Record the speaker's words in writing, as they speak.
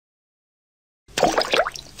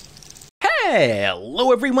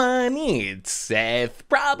Hello everyone, it's Seth,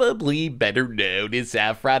 probably better known as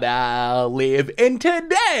Saffron Olive, and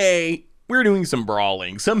today we're doing some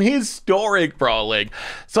brawling, some historic brawling.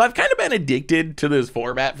 So I've kind of been addicted to this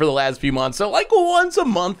format for the last few months, so like once a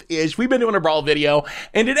month-ish, we've been doing a brawl video,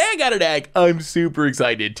 and today I got a deck I'm super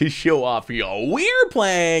excited to show off for y'all. We're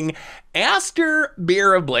playing Astor,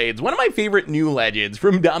 Bearer of Blades, one of my favorite new legends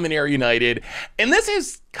from Dominaria United, and this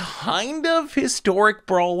is kind of historic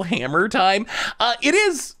brawl hammer time. It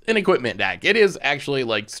is an equipment deck. It is actually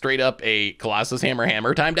like straight up a Colossus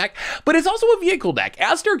hammer time deck, but it's also a vehicle deck.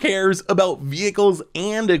 Astor cares about vehicles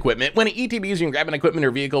and equipment. When it ETBs, you can grab an equipment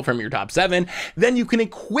or vehicle from your top 7, then you can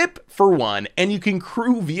equip for 1, and you can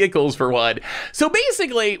crew vehicles for 1. So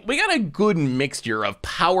basically, we got a good mixture of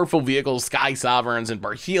powerful vehicles, Sky Sovereigns and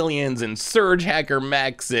Barhelians and Surge Hacker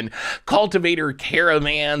mechs and Cultivator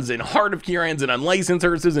Caravans and Heart of Kirans and Unlicensed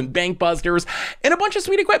Hearses and Bank Busters and a bunch of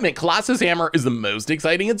sweet equipment. Colossus Hammer is the most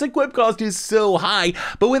exciting. Its equip cost is so high,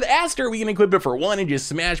 but with Astor, we can equip it for 1 and just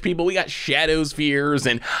smash people. We got Shadow Spheres,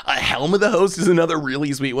 and a Helm of the Host is another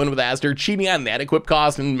really sweet one with Astor. Cheating on that equip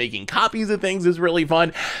cost and making copies of things is really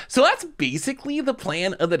fun. So that's basically the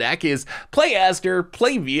plan of the deck: is play Astor,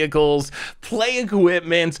 play vehicles, play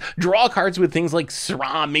equipment, draw cards with things like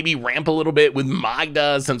SRAM, maybe ramp a little bit with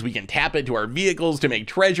Magda since we can tap it to our vehicles to make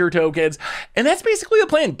treasure tokens, and that's basically the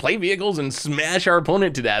plan: play vehicles and smash our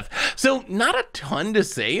opponent to death. So not a ton to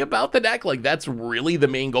say about the deck, like that's really the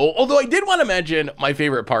main goal, although I did want to mention my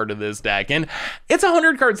favorite part of this deck, and it's a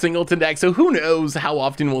 100 card singleton deck, so who knows how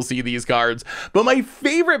often we'll see these cards, but my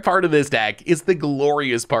favorite part of this deck is the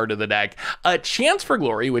glorious part of the deck. A Chance for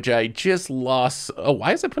Glory, which I just lost. Oh,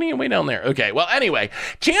 why is it putting it way down there? Okay, well anyway,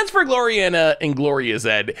 Chance for Glory and Glorious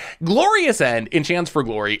End. Glorious End and Chance for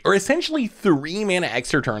Glory are essentially 3 mana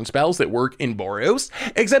extra turn spells that work in Boros,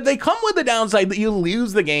 except they come with the downside that you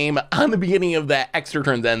lose the game on the beginning of that extra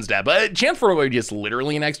turn's end step. Chance for Glory is just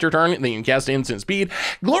literally an extra turn, and then you can cast instant speed.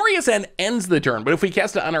 Glorious End ends the turn, but if we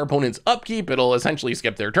cast it on our opponent's upkeep, it'll essentially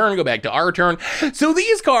skip their turn, go back to our turn. So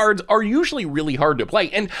these cards are usually really hard to play,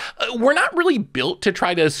 and we're not really built to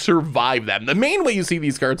try to survive them. The main way you see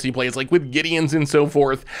these cards see play is like with Gideons and so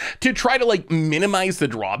forth, to try to like minimize the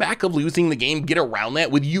drawback of losing the game, get around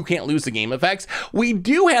that with you can't lose the game effects. We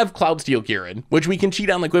do have Cloudsteel Kirin, which we can cheat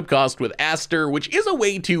on the equip cost with Astor, which is a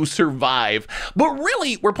way to survive, but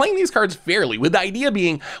really we're playing these cards fairly, with the idea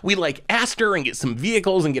being we like Astor and get some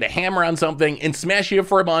vehicles and get a hammer on something and smash you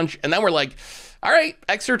for a bunch, and then we're like, all right,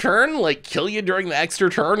 extra turn, like kill you during the extra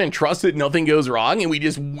turn and trust that nothing goes wrong, and we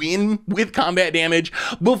just win with combat damage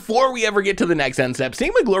before we ever get to the next end step.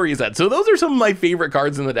 Same with Glorious End. So those are some of my favorite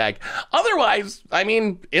cards in the deck. Otherwise, I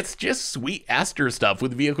mean, it's just sweet Astor stuff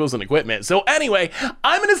with vehicles and equipment. So anyway,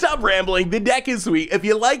 I'm gonna stop rambling. The deck is sweet. If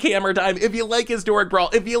you like hammer time, if you like historic brawl,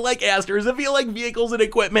 if you like Astors, if you like vehicles and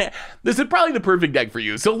equipment, this is probably the perfect deck for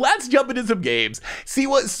you. So let's jump into some games, see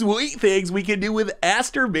what sweet things we can do with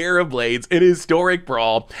Astor, Bearer of Blades in historic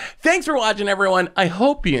brawl. Thanks for watching, everyone. I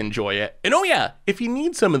hope you enjoy it. And oh yeah, if you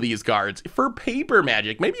need some of these cards for paper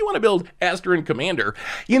magic, maybe you want to build Astor and Commander,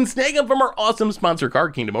 you can snag them from our awesome sponsor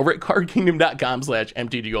Card Kingdom over at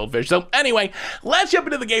cardkingdom.com/MTG Goldfish. So anyway, let's jump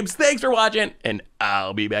into the games. Thanks for watching, and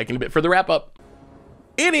I'll be back in a bit for the wrap up.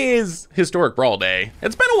 It is Historic Brawl Day.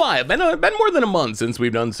 It's been a while, been more than a month since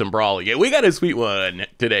we've done some brawling. Yeah, we got a sweet one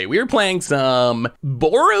today. We are playing some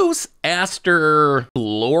Boros Astor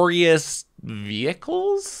Glorious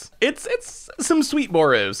Vehicles. It's some sweet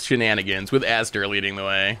Boros shenanigans with Astor leading the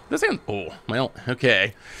way. This hand, oh, well,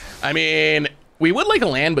 okay. I mean, we would like a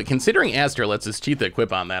land, but considering Astor lets us cheat the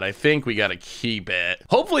equip on that, I think we gotta keep it.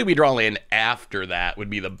 Hopefully we draw land after that would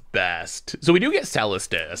be the best. So we do get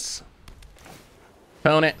Celestis.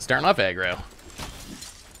 Opponent starting off aggro.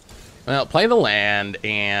 Well, play the land,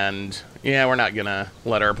 and yeah, we're not gonna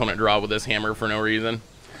let our opponent draw with this hammer for no reason.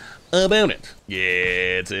 Opponent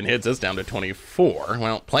gets and hits us down to 24.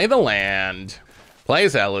 Well, play the land, play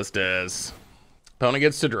Celestis. Opponent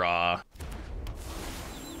gets to draw.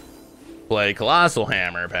 Play Colossal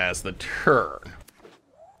Hammer past the turn.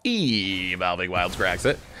 Evolving Wilds cracks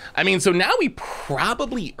it. I mean, so now we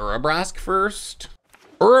probably Urabrask first.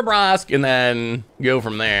 Urabrask and then go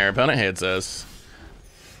from there. Opponent hits us.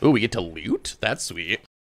 Ooh, we get to loot? That's sweet.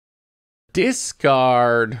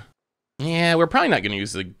 Discard. Yeah, we're probably not gonna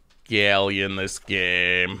use the Galleon this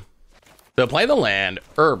game. So play the land,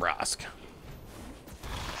 Urabrask.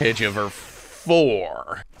 Hit you for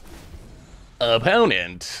 4.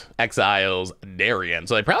 Opponent exiles Darien.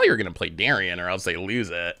 So they probably are gonna play Darien or else they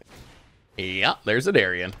lose it. Yep, there's a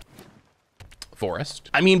Darien.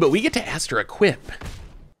 Forest. I mean, but we get to Astor equip.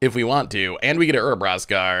 if we want to, and we get an Ouroboros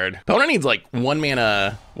card. Opponent needs like one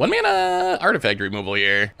mana artifact removal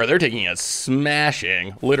here, or they're taking a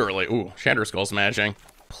smashing, literally. Ooh, Shatter Skull smashing.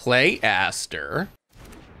 Play Astor.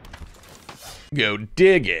 Go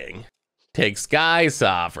digging. Take Sky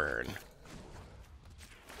Sovereign.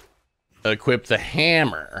 Equip the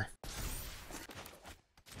hammer.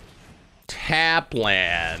 Tap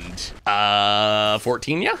land.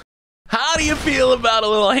 14, yeah? How do you feel about a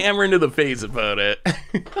little hammer into the face, opponent?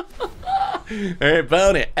 All right,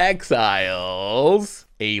 opponent exiles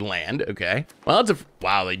a land, okay. Well, it's a,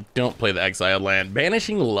 wow, they don't play the exiled land.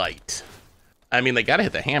 Banishing Light. I mean, they gotta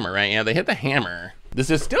hit the hammer, right? Yeah, they hit the hammer. This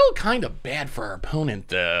is still kind of bad for our opponent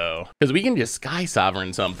though, because we can just Sky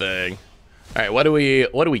Sovereign something. All right, what do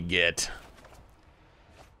we get?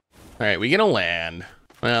 All right, we get a land.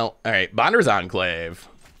 Well, all right, Bonder's Enclave.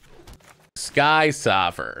 Sky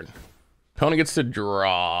Sovereign. Opponent gets to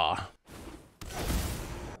draw.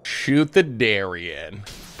 Shoot the Darien.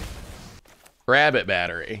 Rabbit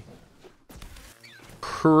Battery.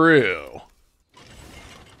 Crew.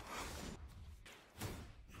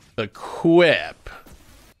 Equip.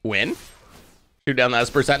 Win. Shoot down the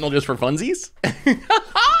Esper Sentinel just for funsies.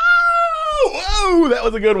 Whoa, that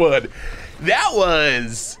was a good one. That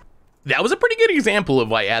was a pretty good example of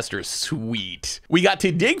why Astor's sweet. We got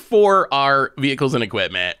to dig for our vehicles and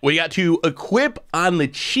equipment. We got to equip on the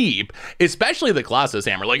cheap, especially the Colossus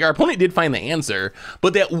Hammer. Like, our opponent did find the answer,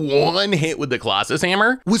 but that one hit with the Colossus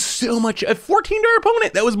Hammer was so much. A 14 to our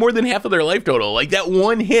opponent, that was more than half of their life total. Like, that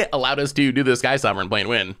one hit allowed us to do the Sky Sovereign play and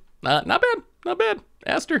win. Not bad, not bad.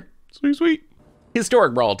 Astor, sweet, sweet.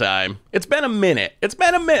 Historic Brawl time. It's been a minute. It's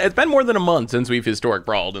been more than a month since we've Historic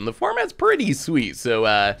Brawled, and the format's pretty sweet.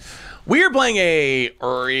 So, we are playing a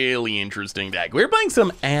really interesting deck. We're playing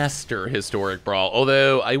some Astor Historic Brawl,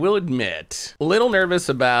 although I will admit, a little nervous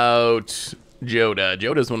about Joda.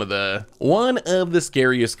 Joda's one of the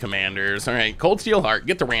scariest commanders. All right, Cold Steel Heart,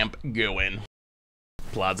 get the ramp going.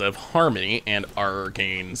 Plaza of Harmony and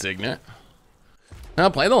Arcane Signet. Now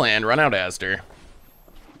play the land, run out Astor.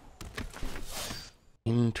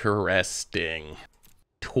 Interesting.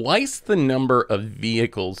 Twice the number of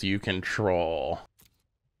vehicles you control.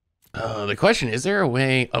 The question, is there a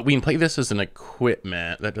way, we can play this as an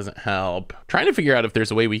equipment, that doesn't help. Trying to figure out if there's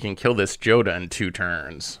a way we can kill this Joda in 2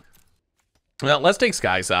 turns. Well, let's take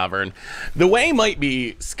Sky Sovereign. The way might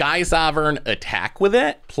be Sky Sovereign, attack with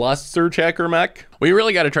it, plus Search Hacker Mech. We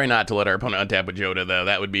really got to try not to let our opponent untap with Joda, though.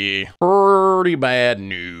 That would be pretty bad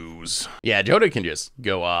news. Yeah, Joda can just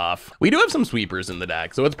go off. We do have some sweepers in the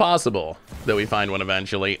deck, so it's possible that we find one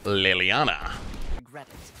eventually. Liliana.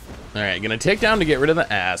 All right, gonna tick down to get rid of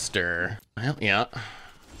the Astor. Well, yeah.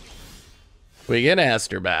 We get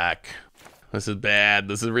Astor back. This is bad.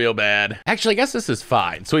 This is real bad. Actually, I guess this is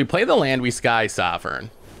fine. So we play the land, we Sky Sovereign.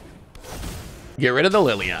 Get rid of the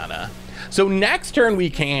Liliana. So next turn we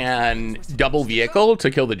can double vehicle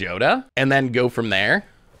to kill the Joda and then go from there.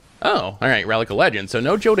 Oh, all right, Relic of Legend. So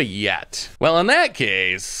no Joda yet. Well, in that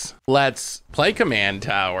case, let's play Command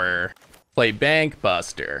Tower, play Bank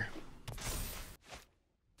Buster,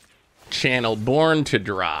 channel Born to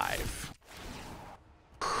Drive,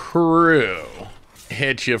 Crew,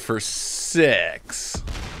 hit you for 6,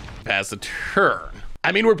 pass the turn.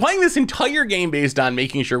 I mean, we're playing this entire game based on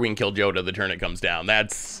making sure we can kill Joda the turn it comes down. That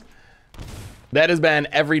has been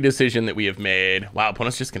every decision that we have made. Wow,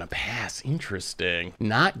 opponent's just gonna pass. Interesting.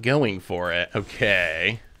 Not going for it.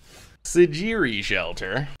 Okay. Sajiri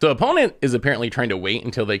Shelter. So opponent is apparently trying to wait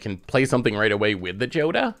until they can play something right away with the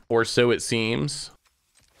Joda, or so it seems.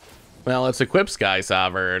 Well, let's equip Sky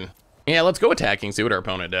Sovereign. Yeah, let's go attacking, see what our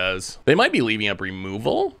opponent does. They might be leaving up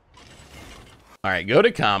removal. All right, go to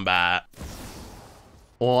combat.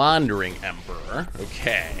 Wandering Emperor,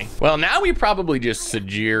 okay. Well, now we probably just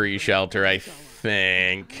Sajiri Shelter, I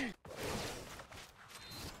think.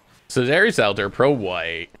 Sajiri Shelter, pro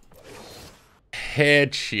white.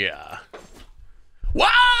 Hit ya.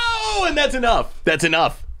 Wow, and that's enough. That's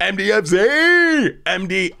enough. MDFC,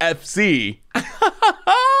 MDFC.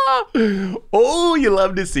 Oh, you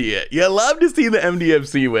love to see it. You love to see the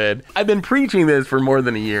MDFC win. I've been preaching this for more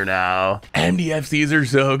than a year now. MDFCs are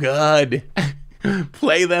so good.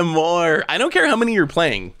 Play them more. I don't care how many you're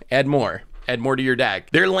playing. Add more. Add more to your deck.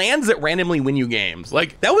 They're lands that randomly win you games.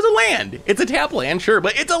 Like, that was a land. It's a tap land, sure,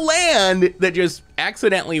 but it's a land that just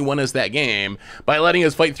accidentally won us that game by letting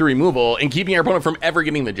us fight through removal and keeping our opponent from ever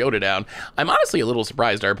getting the Joda down. I'm honestly a little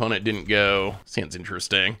surprised our opponent didn't go. Sounds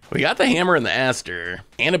interesting. We got the hammer and the Astor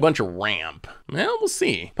and a bunch of ramp. Well, we'll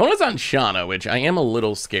see. Opponent's on Shauna, which I am a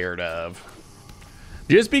little scared of.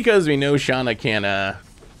 Just because we know Shauna can,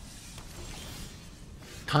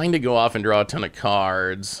 kind of go off and draw a ton of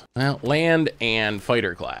cards. Well, land and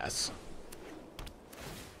fighter class.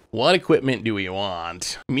 What equipment do we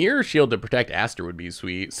want? Mirror Shield to protect Astor would be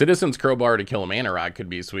sweet. Citizen's Crowbar to kill a Mana Rock could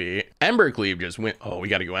be sweet. Embercleave just went. Oh, we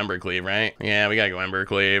gotta go Embercleave, right? Yeah, we gotta go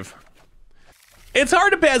Embercleave. It's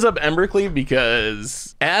hard to pass up Embercleave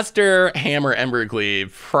because Astor, Hammer,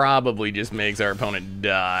 Embercleave probably just makes our opponent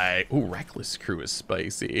die. Ooh, Reckless Crew is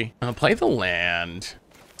spicy. I'll play the land.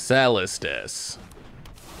 Celestis.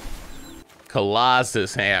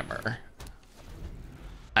 Colossus Hammer.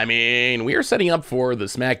 I mean, we are setting up for the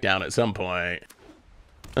SmackDown at some point.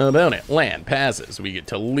 Opponent, land, passes. We get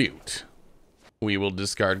to loot. We will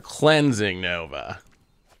discard Cleansing Nova.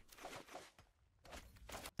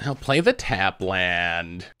 I'll play the tap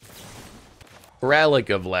land. Relic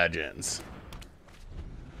of Legends.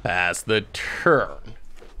 Pass the turn.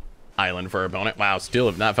 Island for our opponent. Wow, still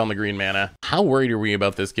have not found the green mana. How worried are we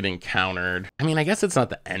about this getting countered? I mean, I guess it's not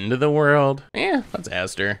the end of the world. Yeah, that's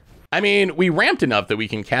Astor. I mean, we ramped enough that we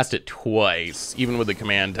can cast it twice, even with the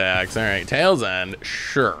command tax. All right, Tail's End,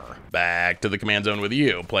 sure. Back to the command zone with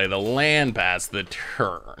you. Play the land, pass the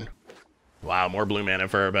turn. Wow, more blue mana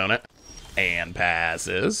for our opponent. And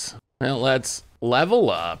passes. Well, let's level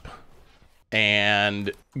up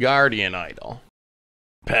and Guardian Idol.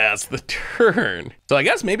 Pass the turn. So I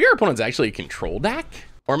guess maybe our opponent's actually a control deck?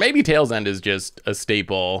 Or maybe Tail's End is just a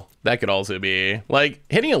staple. That could also be. Like,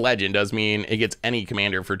 hitting a legend does mean it gets any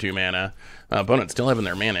commander for 2 mana. Opponent's still having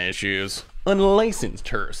their mana issues. Unlicensed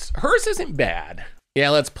Hearse. Hearse isn't bad.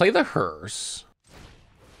 Yeah, let's play the Hearse.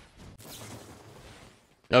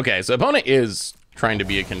 Okay, so opponent is trying to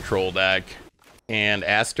be a control deck. And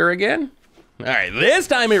Astor again? All right, this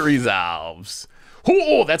time it resolves.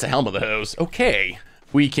 Oh, that's a Helm of the Host. Okay.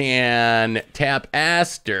 We can tap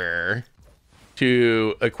Astor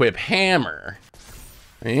to equip Hammer.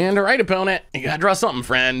 And all right, opponent, you gotta draw something,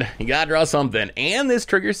 friend. You gotta draw something. And this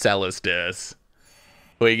triggers Celestis.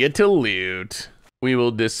 We get to loot. We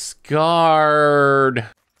will discard,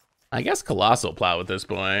 I guess, Colossal Plow at this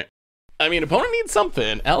point. I mean, opponent needs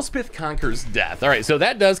something. Elspeth Conquers Death. All right, so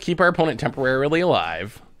that does keep our opponent temporarily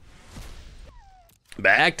alive.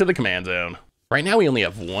 Back to the command zone. Right now we only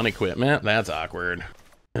have 1 equipment. That's awkward.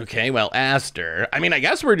 Okay, well, Astor. I mean, I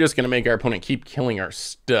guess we're just gonna make our opponent keep killing our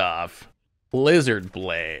stuff. Blizzard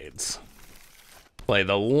Blades. Play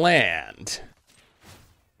the land.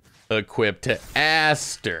 Equip to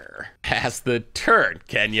Astor. Pass the turn.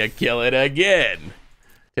 Can you kill it again?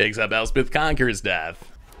 Takes up Elspeth Conquers Death.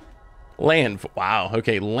 Land, wow,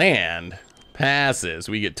 okay, land. Passes,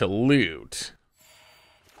 we get to loot.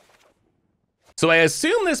 So I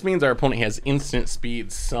assume this means our opponent has instant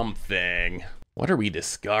speed something. What are we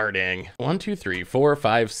discarding? 1, 2, 3, 4,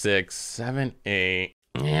 5, 6, 7, 8.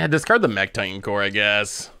 Yeah, discard the Mech Titan Core, I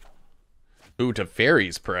guess. Ooh,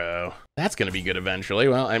 Teferi's Pro. That's gonna be good eventually.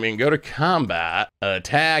 Well, I mean, go to combat,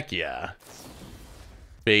 attack ya.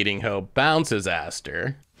 Baiting Hope bounces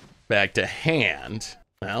Astor. Back to hand.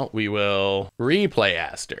 Well, we will replay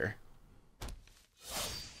Astor.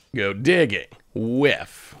 Go digging,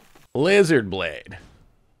 whiff. Lizard Blade.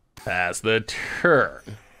 Pass the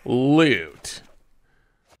turn. Loot.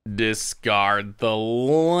 Discard the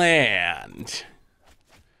land.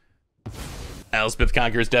 Elspeth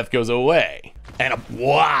Conquers Death goes away. And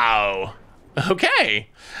wow. Okay.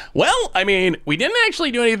 Well, I mean, we didn't actually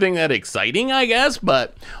do anything that exciting, I guess,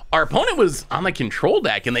 but our opponent was on the control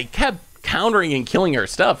deck and they kept countering and killing our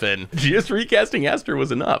stuff, and just recasting Astor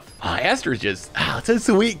was enough. Astor's just, it's a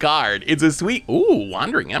sweet card. It's a sweet, ooh,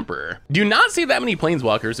 Wandering Emperor. Do not see that many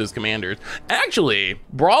Planeswalkers as commanders. Actually,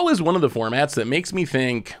 Brawl is one of the formats that makes me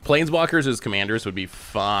think Planeswalkers as commanders would be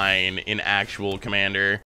fine in actual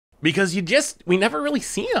Commander. Because we never really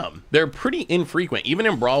see them. They're pretty infrequent, even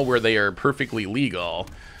in Brawl where they are perfectly legal.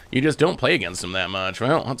 You just don't play against them that much.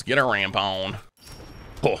 Well, let's get our ramp on.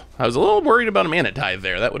 Oh, I was a little worried about a mana tithe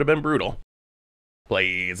there. That would have been brutal.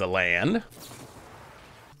 Plays a land.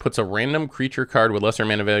 Puts a random creature card with lesser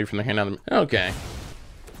mana value from the hand on the... Okay.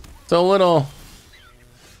 So a little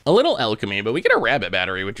alchemy, but we get a rabbit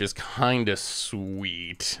battery, which is kind of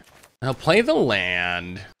sweet. I'll play the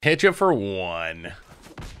land. Hit you for 1.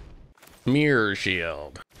 Mirror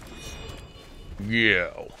Shield.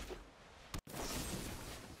 Go.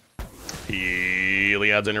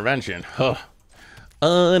 Heliod's Intervention. Huh.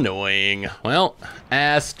 Annoying. Well,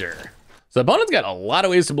 Astor. So opponent's got a lot of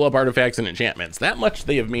ways to blow up artifacts and enchantments. That much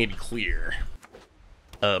they have made clear.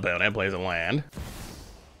 Opponent plays a land.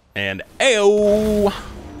 And ayo!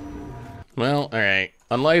 Well, alright.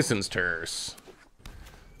 Unlicensed Hearse.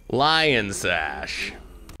 Lion Sash.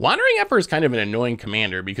 Wandering Emperor is kind of an annoying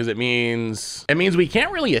commander because it means we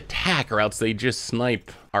can't really attack or else they just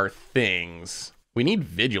snipe our things. We need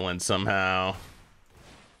vigilance somehow.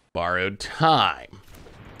 Borrowed time.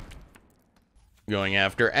 Going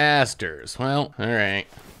after Astors. Well, all right.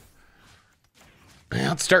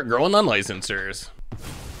 Let's start growing unlicensers.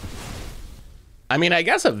 I mean, I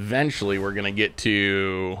guess eventually we're gonna get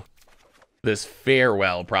to this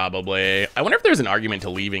farewell, probably. I wonder if there's an argument to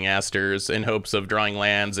leaving Astors in hopes of drawing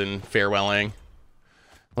lands and farewelling.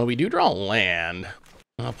 Well, we do draw land.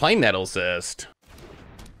 I'll play Nettle Cyst.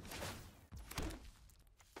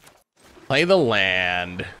 Play the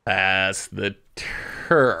land. Pass the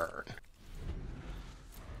turn.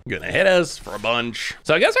 Gonna hit us for a bunch.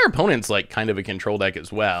 So I guess our opponent's like kind of a control deck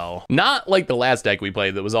as well. Not like the last deck we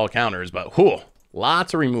played that was all counters, but whew,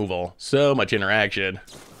 lots of removal. So much interaction.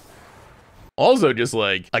 Also just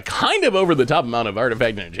like a kind of over the top amount of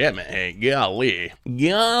artifact and enchantment. Hey, golly.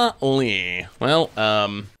 Golly. Well,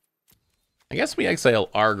 I guess we exile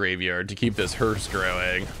our graveyard to keep this hearse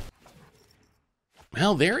growing.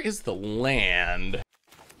 Well, there is the land.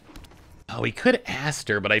 Oh, we could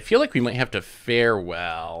Astor, but I feel like we might have to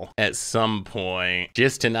farewell at some point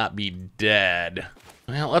just to not be dead.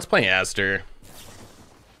 Well, let's play Astor.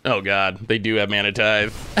 Oh God, they do have Mana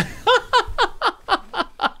Tithe.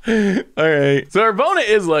 All right, so our opponent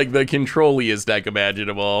is like the controlliest deck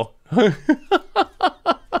imaginable.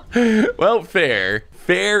 Well, fair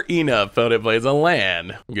enough. Opponent plays a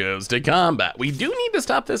land, goes to combat. We do need to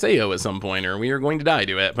stop this AO at some point or we are going to die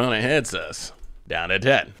to it. Opponent hits us. Down to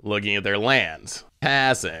 10, looking at their lands.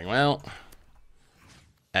 Passing, well,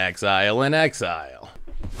 exile and exile.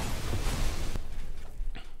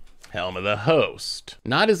 Helm of the Host.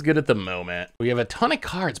 Not as good at the moment. We have a ton of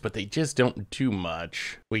cards, but they just don't do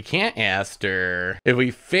much. We can't Astor. If we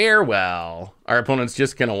farewell, our opponent's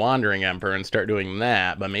just gonna Wandering Emperor and start doing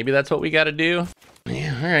that, but maybe that's what we gotta do.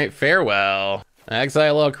 Yeah, all right, farewell.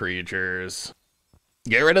 Exile all creatures.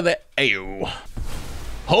 Get rid of the AO.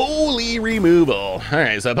 Holy removal. All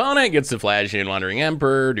right, so opponent gets to flash in Wandering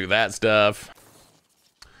Emperor, do that stuff.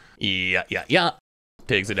 Yeah.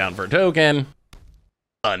 Takes it down for a token.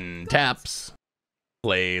 Untaps.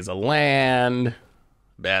 Plays a land.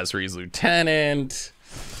 Basri's Lieutenant.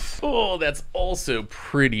 Oh, that's also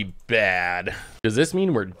pretty bad. Does this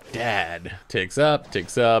mean we're dead? Ticks up,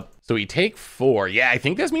 ticks up. So we take 4. Yeah, I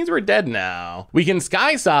think this means we're dead now. We can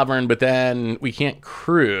Sky Sovereign, but then we can't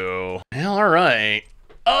crew. Well, all right.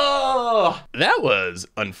 Oh, that was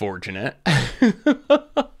unfortunate.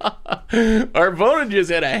 Our opponent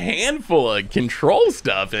just had a handful of control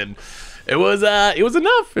stuff and it was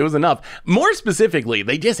enough. It was enough. More specifically,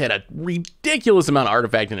 they just had a ridiculous amount of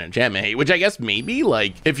artifact and enchantment hate, which I guess maybe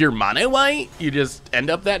like if you're mono white, you just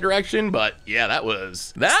end up that direction. But yeah, that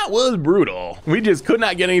was brutal. We just could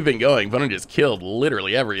not get anything going. Opponent just killed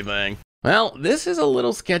literally everything. Well, this is a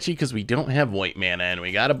little sketchy because we don't have white mana and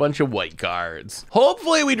we got a bunch of white cards.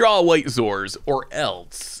 Hopefully we draw a white Zors or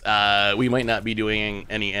else we might not be doing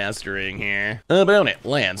any Astoring here. Opponent,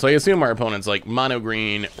 land. So I assume our opponent's like mono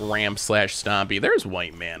green, ramp / stompy. There's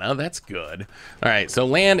white mana, that's good. All right, so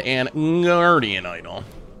land and Guardian Idol.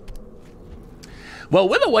 Well,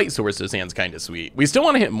 with a white source, this hand's kind of sweet. We still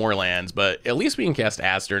want to hit more lands, but at least we can cast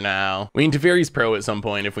Astor now. We can Teferi's Pro at some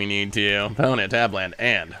point if we need to. Opponent, tab land,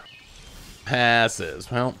 and passes.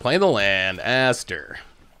 Well, play the land, Astor.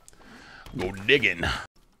 Go digging.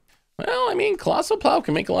 Well, I mean, Colossal Plow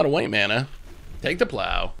can make a lot of white mana. Take the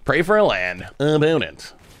plow. Pray for a land.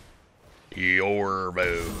 Opponent.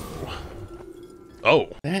 Yorvo. Oh,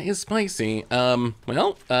 that is spicy.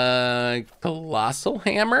 Well, Colossal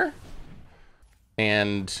Hammer.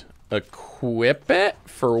 And equip it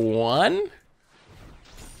for 1.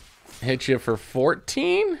 Hit you for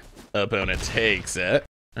 14. Opponent takes it.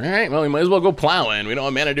 All right, well, we might as well go plowing. We don't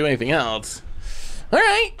have mana to do anything else. All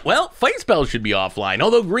right, well, fight spells should be offline,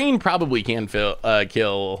 although green probably can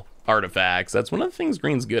kill artifacts. That's one of the things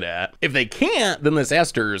green's good at. If they can't, then this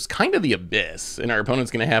Astor's kind of the abyss, and our opponent's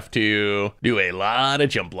gonna have to do a lot of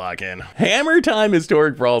jump blocking. Hammer time,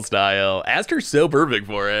 Historic Brawl style. Astor's so perfect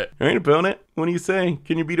for it. All right, opponent, what do you say?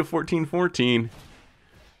 Can you beat a 14-14?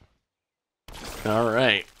 All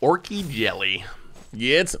right, Orky Jelly.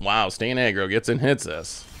 Wow, staying aggro, gets and hits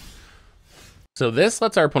us. So this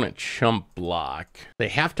lets our opponent chump block. They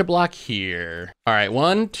have to block here. All right,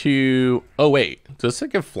 1, 2, oh wait, so this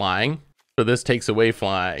like a flying? So this takes away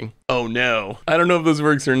flying. Oh no, I don't know if this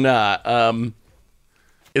works or not.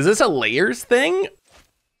 Is this a layers thing?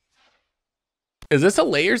 Is this a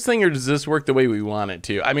layers thing or does this work the way we want it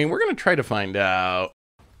to? I mean, we're gonna try to find out.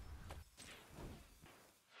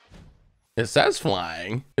 It says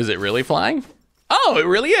flying. Is it really flying? Oh, it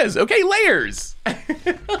really is. Okay, layers.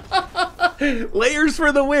 Layers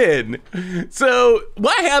for the win. So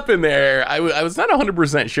what happened there, I was not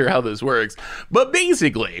 100% sure how this works, but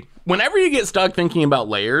basically, whenever you get stuck thinking about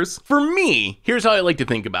layers, for me, here's how I like to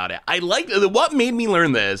think about it. What made me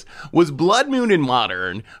learn this was Blood Moon in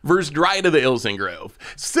Modern versus Dryad of the Ilsen Grove.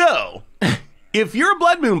 So, if you're a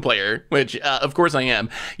Blood Moon player, which of course I am,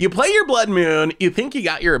 you play your Blood Moon, you think you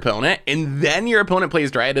got your opponent, and then your opponent plays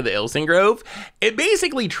Dryad of the Ilsen Grove, it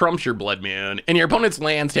basically trumps your Blood Moon, and your opponent's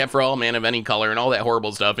lands tap for all mana of any color and all that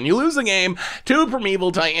horrible stuff, and you lose the game to a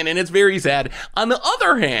Primeval Titan, and it's very sad. On the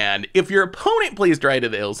other hand, if your opponent plays Dryad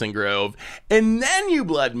of the Ilsen Grove, and then you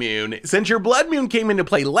Blood Moon, since your Blood Moon came into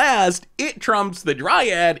play last, it trumps the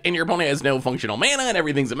Dryad, and your opponent has no functional mana, and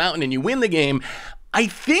everything's a mountain, and you win the game. I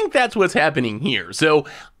think that's what's happening here. So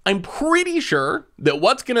I'm pretty sure that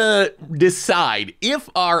what's gonna decide if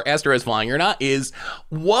our Astor is flying or not is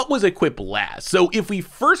what was equipped last. So if we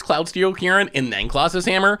first Cloudsteel Kieran and then Colossus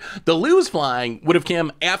Hammer, the lose flying would have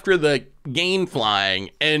come after the gain flying,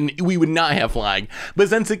 and we would not have flying. But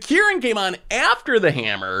since the Kieran came on after the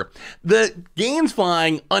hammer, the gains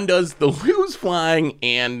flying undoes the lose flying,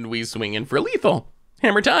 and we swing in for lethal.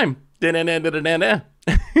 Hammer time. Da-da-da-da-da-da.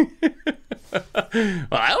 Well,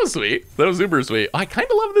 that was sweet. That was super sweet. I kind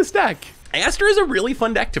of love this deck. Astor is a really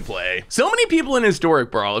fun deck to play. So many people in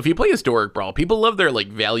Historic Brawl, if you play Historic Brawl, people love their like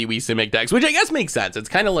value-y Simic decks, which I guess makes sense. It's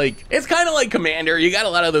kind of like Commander. You got a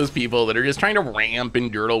lot of those people that are just trying to ramp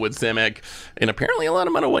and dirtle with Simic, and apparently a lot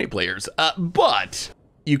of mono white players. But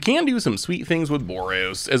you can do some sweet things with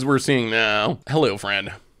Boros, as we're seeing now. Hello,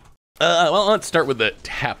 friend. Well, let's start with the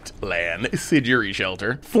tapped land, Sejiri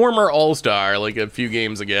Shelter. Former All-Star, like a few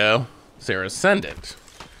games ago. Sarah Ascendant.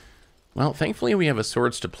 Well, thankfully we have a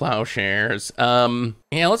Swords to Plowshares.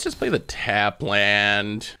 Yeah, let's just play the tap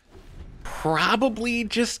land. Probably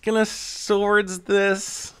just gonna Swords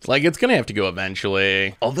this. Like, it's gonna have to go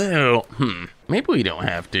eventually. Although, maybe we don't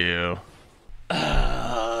have to.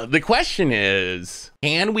 The question is,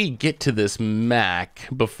 can we get to this mech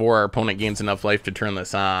before our opponent gains enough life to turn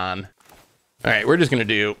this on? All right, we're gonna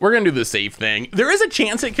do the safe thing. There is a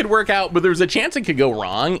chance it could work out, but there's a chance it could go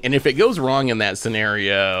wrong. And if it goes wrong in that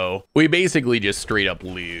scenario, we basically just straight up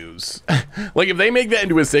lose. Like if they make that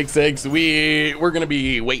into a 6/6, we're gonna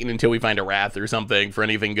be waiting until we find a Wrath or something for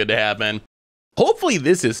anything good to happen. Hopefully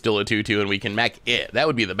this is still a 2/2 and we can mech it. That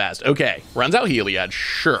would be the best. Okay, runs out Heliod,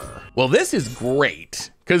 sure. Well, this is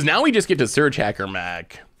great, because now we just get to Surge Hacker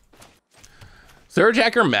mech. Surge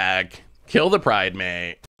Hacker mech, kill the Pride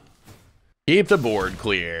Mate. Keep the board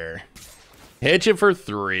clear. Hitch it for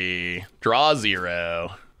 3. Draw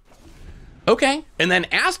 0. Okay. And then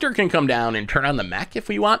Astor can come down and turn on the mech if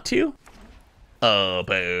we want to.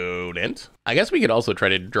 Opponent. I guess we could also try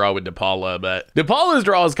to draw with DePaula, but DePaula's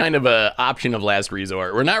draw is kind of a option of last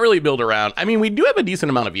resort. We're not really built around. I mean, we do have a decent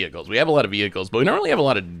amount of vehicles. We have a lot of vehicles, but we don't really have a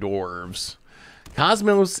lot of dwarves.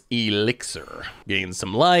 Cosmos Elixir. Gains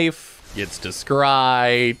some life. Gets to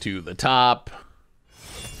scry to the top.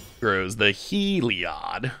 Grows the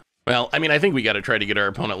Heliod. Well, I mean, I think we got to try to get our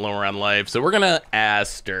opponent lower on life. So we're going to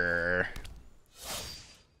Astor.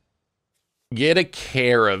 Get a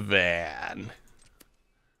Caravan.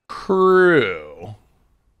 Crew.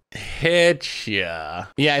 Hitch ya.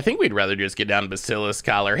 Yeah, I think we'd rather just get down Basilisk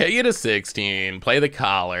Collar. Hit you to 16. Play the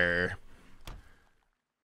Collar.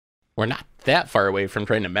 We're not that far away from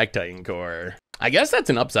trying to Mech Titan Core. I guess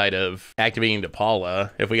that's an upside of activating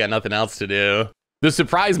DePaula if we got nothing else to do. The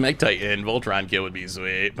surprise Mech Titan Voltron kill would be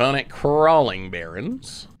sweet. Opponent Crawling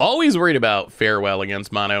Barons. Always worried about Farewell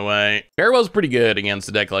against mono white. Farewell's pretty good against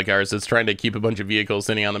a deck like ours that's trying to keep a bunch of vehicles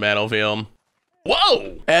sitting on the battlefield.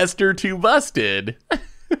 Whoa! Astor 2 busted.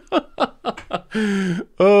 One thing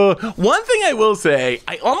I will say,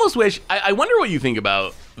 I almost wish, I wonder what you think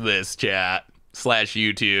about this, chat /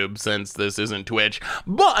 YouTube, since this isn't Twitch,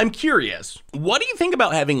 but I'm curious, what do you think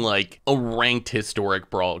about having like a ranked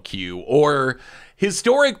Historic Brawl queue, or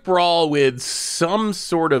Historic Brawl with some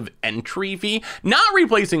sort of entry fee, not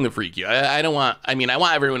replacing the free queue? I want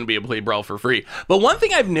everyone to be able to play Brawl for free. But one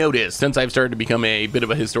thing I've noticed since I've started to become a bit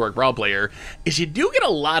of a Historic Brawl player is you do get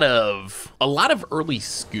a lot of early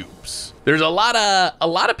scoops. There's a lot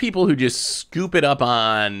of people who just scoop it up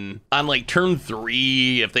on like turn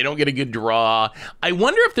 3 if they don't get a good draw. I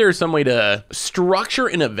wonder if there's some way to structure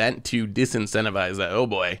an event to disincentivize that. Oh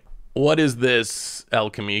boy. What is this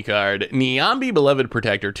alchemy card? Niambi, Beloved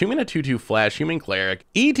Protector, 2-mana 2/2 flash, human cleric.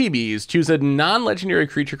 ETBs, choose a non-legendary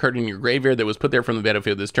creature card in your graveyard that was put there from the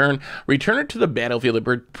battlefield this turn. Return it to the battlefield.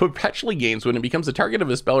 It perpetually gains when it becomes the target of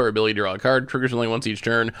a spell or ability to draw a card. Triggers only once each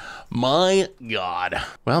turn. My God.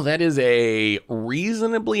 Well, that is a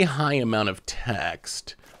reasonably high amount of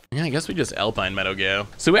text. Yeah, I guess we just Alpine Meadow go.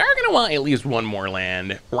 So we are going to want at least one more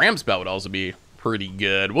land. Ram Spout would also be pretty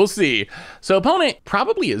good. We'll see. So opponent,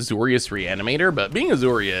 probably Azorius Reanimator, but being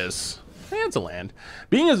Azorius, it's a land.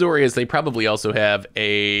 Being Azorius, they probably also have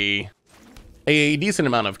a decent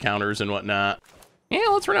amount of counters and whatnot. Yeah,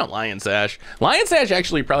 let's run out Lion Sash. Lion Sash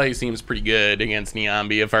actually probably seems pretty good against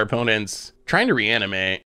Niambi if our opponent's trying to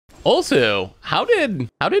reanimate. Also, how did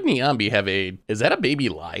Niambi have is that a baby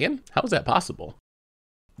lion? How is that possible?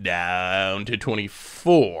 Down to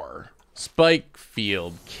 24. Spike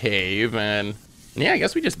Field Cave, and yeah, I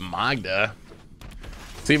guess we just Magda.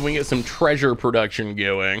 See if we can get some treasure production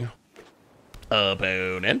going.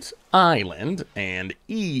 Opponent, Island, and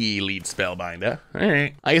Elite Spellbinder. All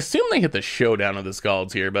right. I assume they hit the showdown of the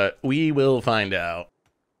Scalds here, but we will find out.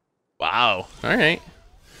 Wow. All right.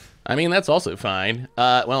 I mean, that's also fine.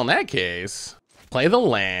 Well, in that case, play the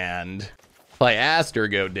land. Play Astor,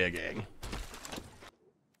 go digging.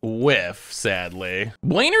 Whiff, sadly.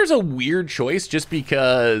 Blainer's a weird choice just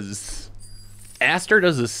because Astor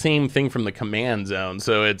does the same thing from the command zone,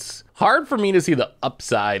 so it's hard for me to see the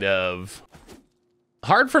upside of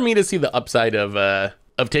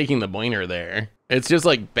taking the Blainer there. It's just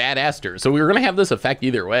like bad Astor. So we were gonna have this effect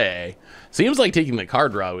either way. Seems like taking the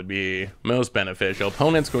card draw would be most beneficial.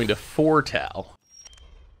 Opponent's going to foretell.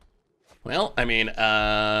 Well, I mean,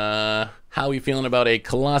 how are we feeling about a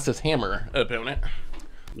Colossus Hammer, opponent?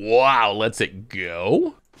 Wow, lets it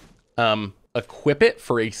go. Equip it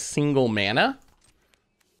for a single mana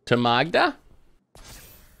to Magda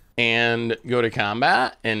and go to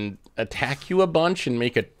combat and attack you a bunch and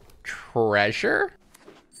make a treasure.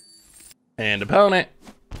 And opponent,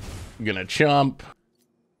 gonna chump.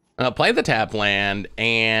 Play the tap land,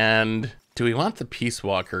 and do we want the Peace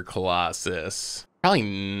Walker Colossus? Probably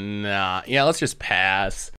not. Yeah, let's just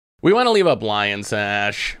pass. We want to leave up Lion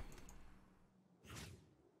Sash.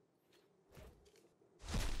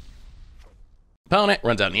 Opponent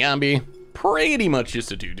runs out Niambi. Pretty much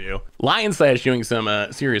just a 2/2. Lion Slash doing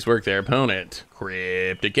some serious work there. Opponent,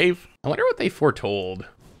 Cryptic Cave. I wonder what they foretold.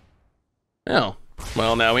 Oh,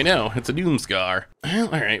 well, now we know. It's a Doomscar.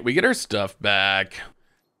 Well, all right, we get our stuff back.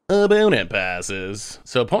 Opponent passes.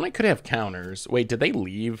 So opponent could have counters. Wait, did they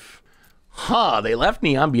leave? Huh, they left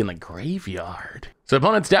Niambi in the graveyard. So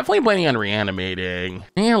opponent's definitely planning on reanimating.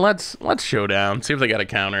 Yeah, let's showdown, see if they got a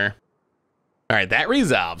counter. All right, that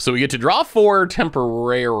resolves. So we get to draw 4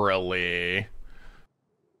 temporarily.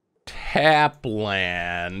 Tap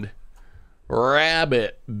land.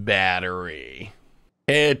 Rabbit Battery.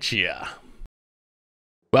 Hitcha.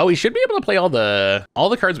 Well, we should be able to play all the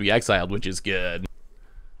cards we exiled, which is good.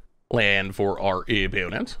 Land for our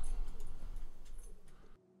opponent.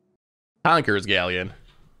 Conqueror's Galleon.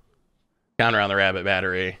 Counter on the Rabbit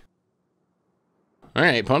Battery. All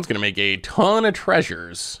right, opponent's gonna make a ton of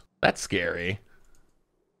treasures. That's scary.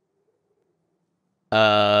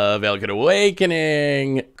 Valakut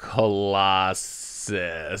Awakening, Colossus.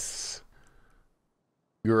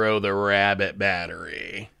 Grow the Rabbit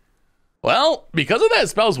Battery. Well, because of that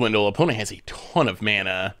spell swindle, opponent has a ton of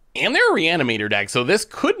mana. And they're a Reanimator deck, so this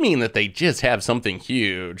could mean that they just have something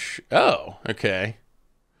huge. Oh, okay.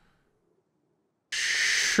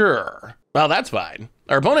 Sure. Well, that's fine.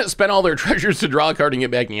 Our opponent spent all their treasures to draw a card and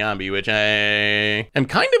get back Niambi, which I am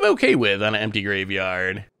kind of okay with on an empty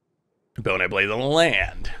graveyard. Opponent plays a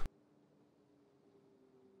land.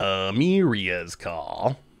 Miria's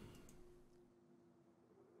Call.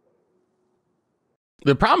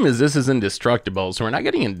 The problem is this is indestructible, so we're not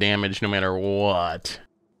getting damage no matter what.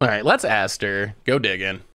 All right, let's Astor. Go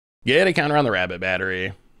digging. Get a counter on the Rabbit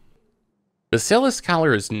Battery. Basilisk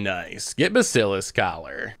Collar is nice. Get Basilisk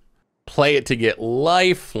Collar. Play it to get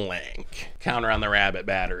lifelink. Counter on the Rabbit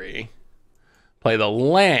Battery. Play the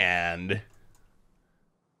land.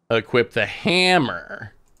 Equip the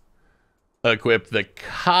hammer. Equip the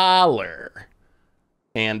collar.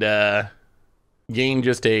 And gain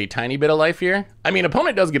just a tiny bit of life here. I mean,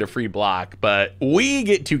 opponent does get a free block, but we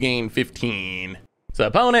get to gain 15. So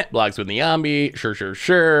opponent blocks with Niambi. Sure.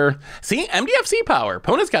 See, MDFC power.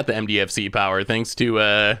 Opponent's got the MDFC power thanks to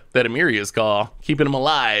that Amiria's Call. Keeping him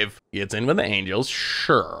alive. Gets in with the Angels.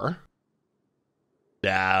 Sure.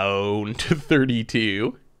 Down to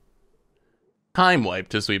 32. Time wipe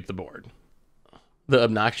to sweep the board. The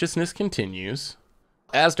obnoxiousness continues.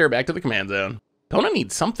 Astor back to the command zone. Opponent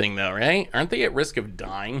needs something though, right? Aren't they at risk of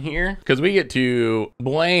dying here? Because we get to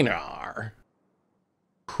Blanar,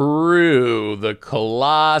 Crew, the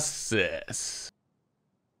Colossus.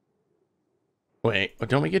 Wait,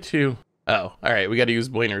 don't we get to? Oh, all right, we got to use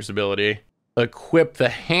Blanar's ability. Equip the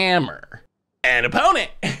hammer. And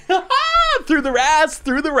opponent! Through the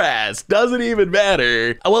rest. Doesn't even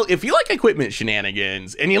matter. Well, if you like equipment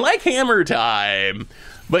shenanigans and you like hammer time,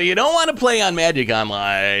 but you don't want to play on Magic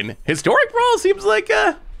Online, Historic Brawl seems like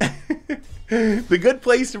the good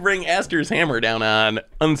place to bring Astor's hammer down on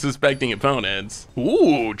unsuspecting opponents.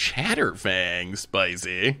 Ooh, Chatterfang,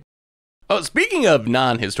 spicy. Oh, speaking of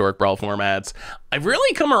non-historic Brawl formats, I've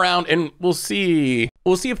really come around, and we'll see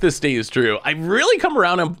if this stays true. I've really come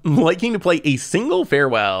around and liking to play a single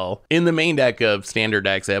Farewell in the main deck of standard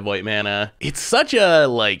decks that have white mana. It's such a,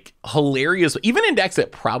 like, hilarious, even in decks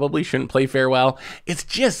that probably shouldn't play Farewell, it's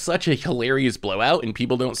just such a hilarious blowout, and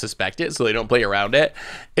people don't suspect it, so they don't play around it.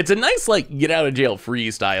 It's a nice, like, get out of jail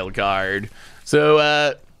free style card.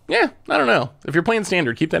 So, yeah, I don't know. If you're playing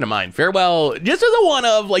standard, keep that in mind. Farewell, just as a one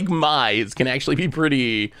of, like, Mize, can actually be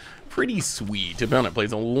pretty sweet. Opponent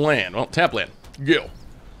plays a land. Well, tap land. Go.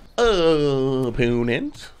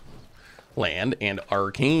 Opponent. Land and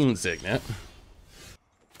Arcane Signet.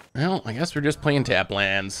 Well, I guess we're just playing tap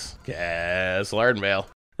lands. Guess Lardenvale.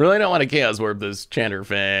 Really don't want to Chaos Warp this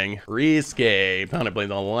Chatterfang. Risque. Opponent plays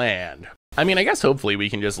a land. I mean, I guess hopefully we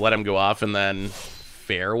can just let him go off and then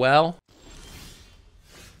Farewell.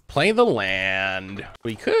 Play the land.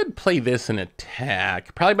 We could play this in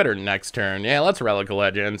attack. Probably better next turn. Yeah, let's Relic of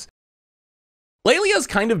Legends. Lelia's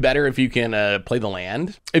kind of better if you can play the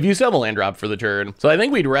land, if you still have a land drop for the turn. So I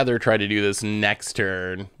think we'd rather try to do this next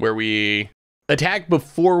turn, where we attack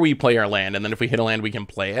before we play our land, and then if we hit a land, we can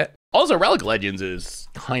play it. Also, Relic of Legends is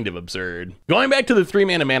kind of absurd. Going back to the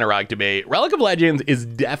 3-mana Mana Rock debate, Relic of Legends is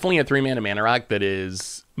definitely a 3-mana Mana Rock that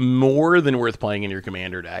is more than worth playing in your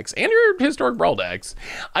Commander decks and your Historic Brawl decks.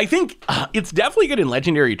 I think it's definitely good in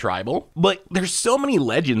Legendary Tribal, but there's so many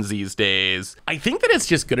Legends these days. I think that it's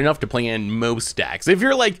just good enough to play in most decks. If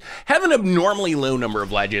you're like, have an abnormally low number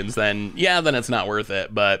of Legends, then yeah, then it's not worth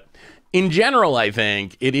it. But in general, I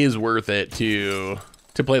think it is worth it to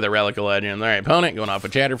play the Relic of Legends. All right, opponent going off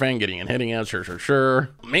with Chatterfang, getting and hitting out, sure.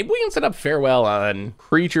 Maybe we can set up Farewell on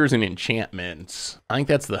creatures and enchantments. I think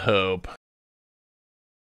that's the hope.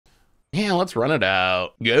 Yeah, let's run it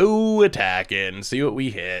out. Go attacking, see what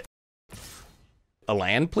we hit. A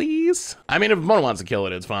land, please? I mean, if opponent wants to kill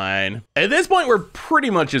it, it's fine. At this point, we're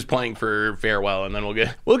pretty much just playing for Farewell, and then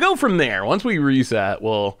we'll go from there. Once we reset,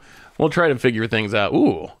 we'll try to figure things out.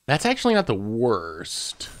 Ooh, that's actually not the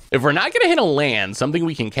worst. If we're not gonna hit a land, something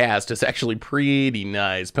we can cast is actually pretty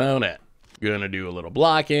nice. Opponent, gonna do a little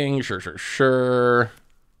blocking, sure.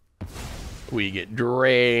 We get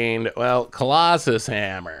drained. Well, Colossus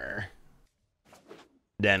Hammer.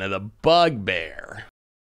 Den of the Bugbear.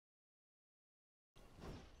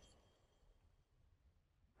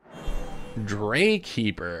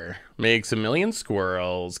 Draykeeper makes 1,000,000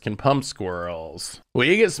 squirrels, can pump squirrels.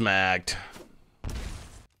 We get smacked.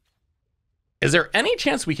 Is there any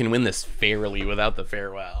chance we can win this fairly without the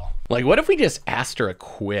Farewell? Like, what if we just Astor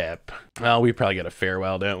equip? Well, we probably get a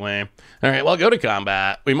Farewell, don't we? All right, well, go to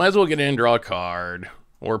combat. We might as well get in and draw a card,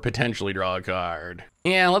 or potentially draw a card.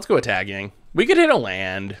 Yeah, let's go attacking. We could hit a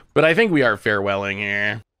land, but I think we are Farewelling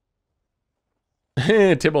here.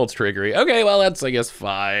 Tybalt's trickery. Okay, well, that's, I guess,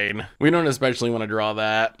 fine. We don't especially want to draw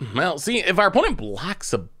that. Well, see, if our opponent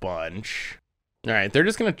blocks a bunch... All right, they're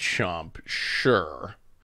just going to chump. Sure.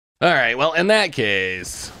 All right, well, in that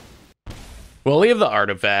case, we'll leave the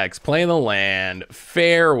artifacts, play the land,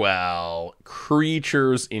 Farewell,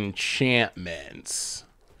 creatures, enchantments.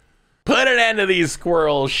 Put an end to these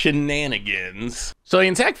squirrel shenanigans. So you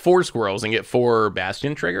can attack 4 squirrels and get 4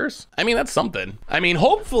 bastion triggers. I mean, that's something. I mean,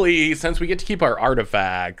 hopefully, since we get to keep our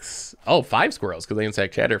artifacts, oh, 5 squirrels because they can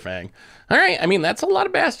attack Chatterfang. All right, I mean, that's a lot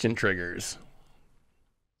of bastion triggers.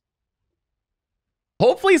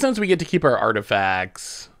 Hopefully, since we get to keep our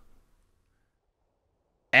artifacts,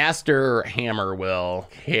 Astor Hammer will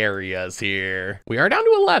carry us here. We are down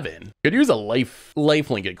to 11. Could use a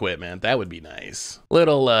lifelink equipment. That would be nice.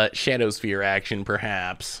 Little Shadow Sphere action,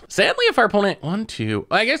 perhaps. Sadly, if our opponent... 1, 2...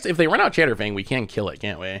 I guess if they run out Chatterfang, we can kill it,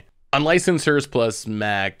 can't we? Unlicensors plus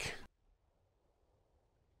mech.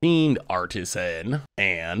 Fiend Artisan.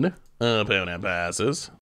 And opponent passes.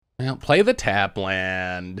 Well, play the tap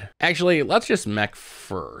land. Actually, let's just mech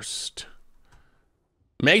first.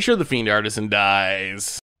 Make sure the Fiend Artisan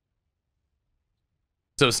dies.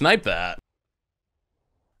 So snipe that.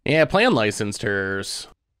 Yeah, play Unlicensors.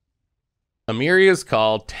 Amiria's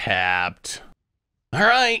Call tapped. All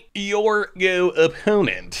right, your go,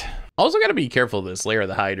 opponent. Also got to be careful of this Lair of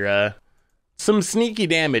the Hydra. Some sneaky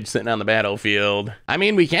damage sitting on the battlefield. I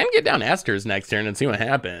mean, we can get down Astor's next turn and see what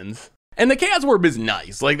happens. And the Chaos Warp is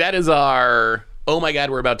nice. Like, that is our, oh my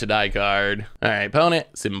god, we're about to die card. All right, opponent,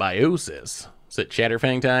 Symbiosis. Is it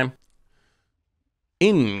Chatterfang time?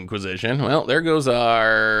 Inquisition. Well, there goes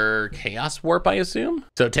our Chaos Warp, I assume.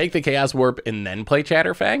 So take the Chaos Warp and then play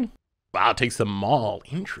Chatterfang? Wow, takes the Maul.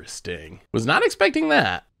 Interesting. Was not expecting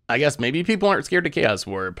that. I guess maybe people aren't scared to Chaos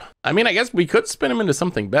Warp. I mean, I guess we could spin them into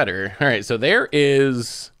something better. All right, so there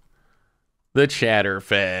is the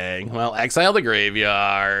Chatterfang. Well, exile the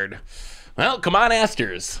graveyard. Well, come on,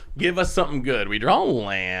 Astors. Give us something good. We draw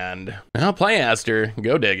land. Well, play Astor.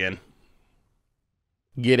 Go digging.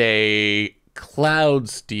 Get a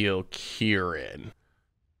Cloudsteel Kieran.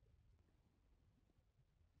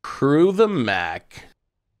 Crew the mech.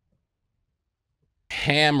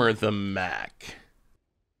 Hammer the mech.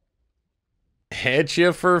 Hit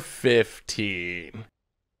you for 15.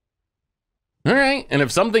 All right, and if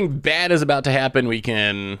something bad is about to happen, we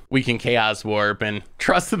can Chaos Warp and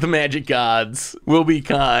trust that the magic gods will be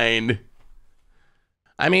kind.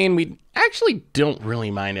 I mean, we actually don't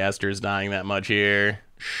really mind Astor's dying that much here.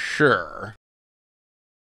 Sure.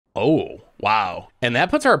 Oh, wow. And that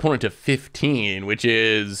puts our opponent to 15, which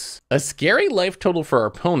is a scary life total for our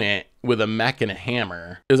opponent with a mech and a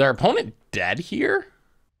hammer. Is our opponent dead here?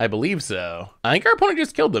 I believe so. I think our opponent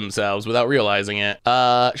just killed themselves without realizing it.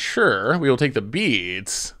 Sure, we will take the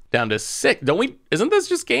beats down to 6. Don't we? Isn't this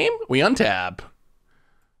just game? We untap.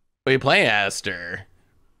 We play Astor.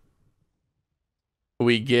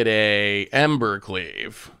 We get a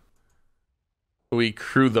Embercleave. We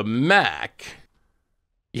crew the mech.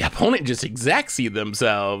 Yeah, opponent just exact-seed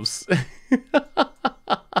themselves.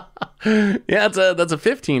 Yeah, that's a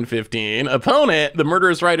 15-15. Opponent, the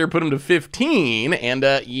Murderous Rider, put him to 15, and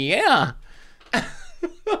yeah.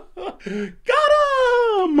 Got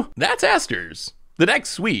him! That's Astor's. The deck's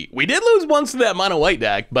sweet. We did lose once to that mono white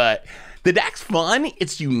deck, but the deck's fun,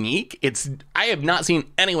 it's unique. I have not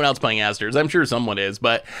seen anyone else playing Astor's. I'm sure someone is,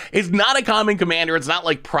 but it's not a common commander. It's not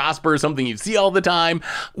like Prosper, something you see all the time,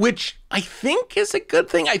 which I think is a good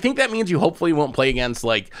thing. I think that means you hopefully won't play against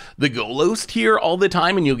like the Golos tier all the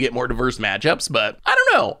time and you'll get more diverse matchups, but I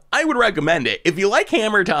don't know. I would recommend it. If you like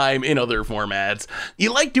Hammer Time in other formats,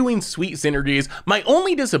 you like doing sweet synergies. My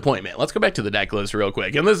only disappointment, let's go back to the deck list real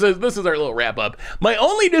quick, and this is our little wrap up. My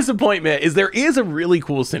only disappointment is there is a really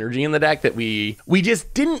cool synergy in the deck that we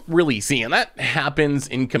just didn't really see, and that happens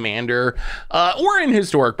in Commander or in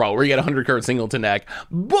Historic Brawl where you get a 100-card singleton deck.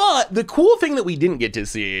 But the cool thing that we didn't get to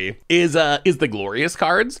see is the Glorious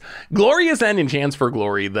cards. Glorious End and Chance for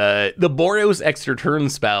Glory, the Boros extra turn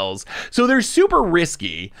spells. So they're super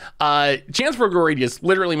risky. Chance for Glory just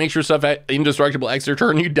literally makes your stuff at indestructible extra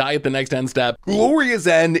turn. You die at the next end step. Glorious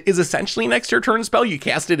End is essentially an extra turn spell. You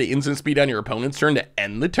cast it at instant speed on your opponent's turn to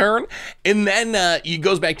end the turn, and then it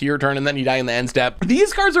goes back to your turn, and then you die in the end step.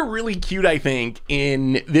 These cards are really cute, I think,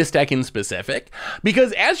 in this deck in specific,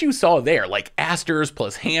 because as you saw there, like Astors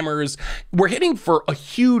plus Hammers, we're hitting for a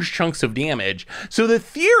huge chunks of damage. So the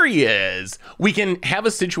theory is we can have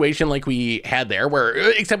a situation like we had there where,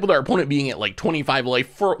 except with our opponent being at like 25 life,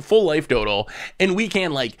 full life total, and we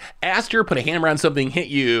can like Astor, put a hammer on something, hit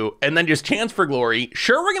you, and then just Chance for Glory.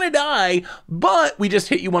 Sure, we're gonna die, but we just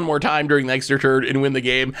hit you one more time during the extra turn and win the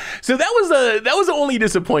game. So that was the only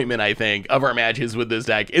disappointment, I think, of our matches with this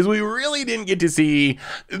deck, is we really didn't get to see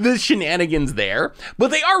the shenanigans there,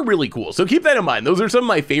 but they are really cool. So keep that in mind. Those are some of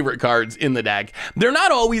my favorite cards in the deck. They're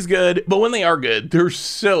not always good, but when they are good, they're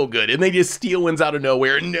so good, and they just steal wins out of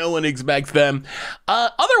nowhere and no one expects them.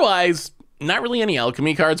 Otherwise, not really any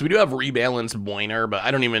alchemy cards. We do have Rebalanced Boiner, but I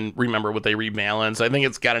don't even remember what they rebalance. I think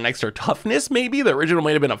it's got an extra toughness, maybe. The original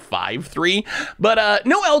might have been a 5/3, but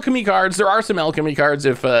no alchemy cards. There are some alchemy cards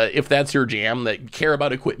if that's your jam, that care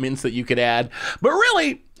about equipments that you could add. But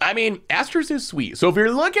really, I mean, Astor's is sweet. So if you're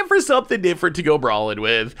looking for something different to go brawling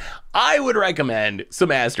with, I would recommend some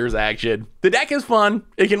Astor's action. The deck is fun.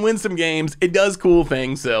 It can win some games. It does cool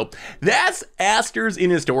things. So that's Astor's in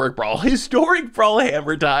Historic Brawl. Historic Brawl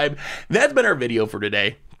Hammer Time. That's been our video for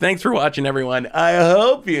today. Thanks for watching, everyone. I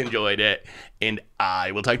hope you enjoyed it, and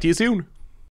I will talk to you soon.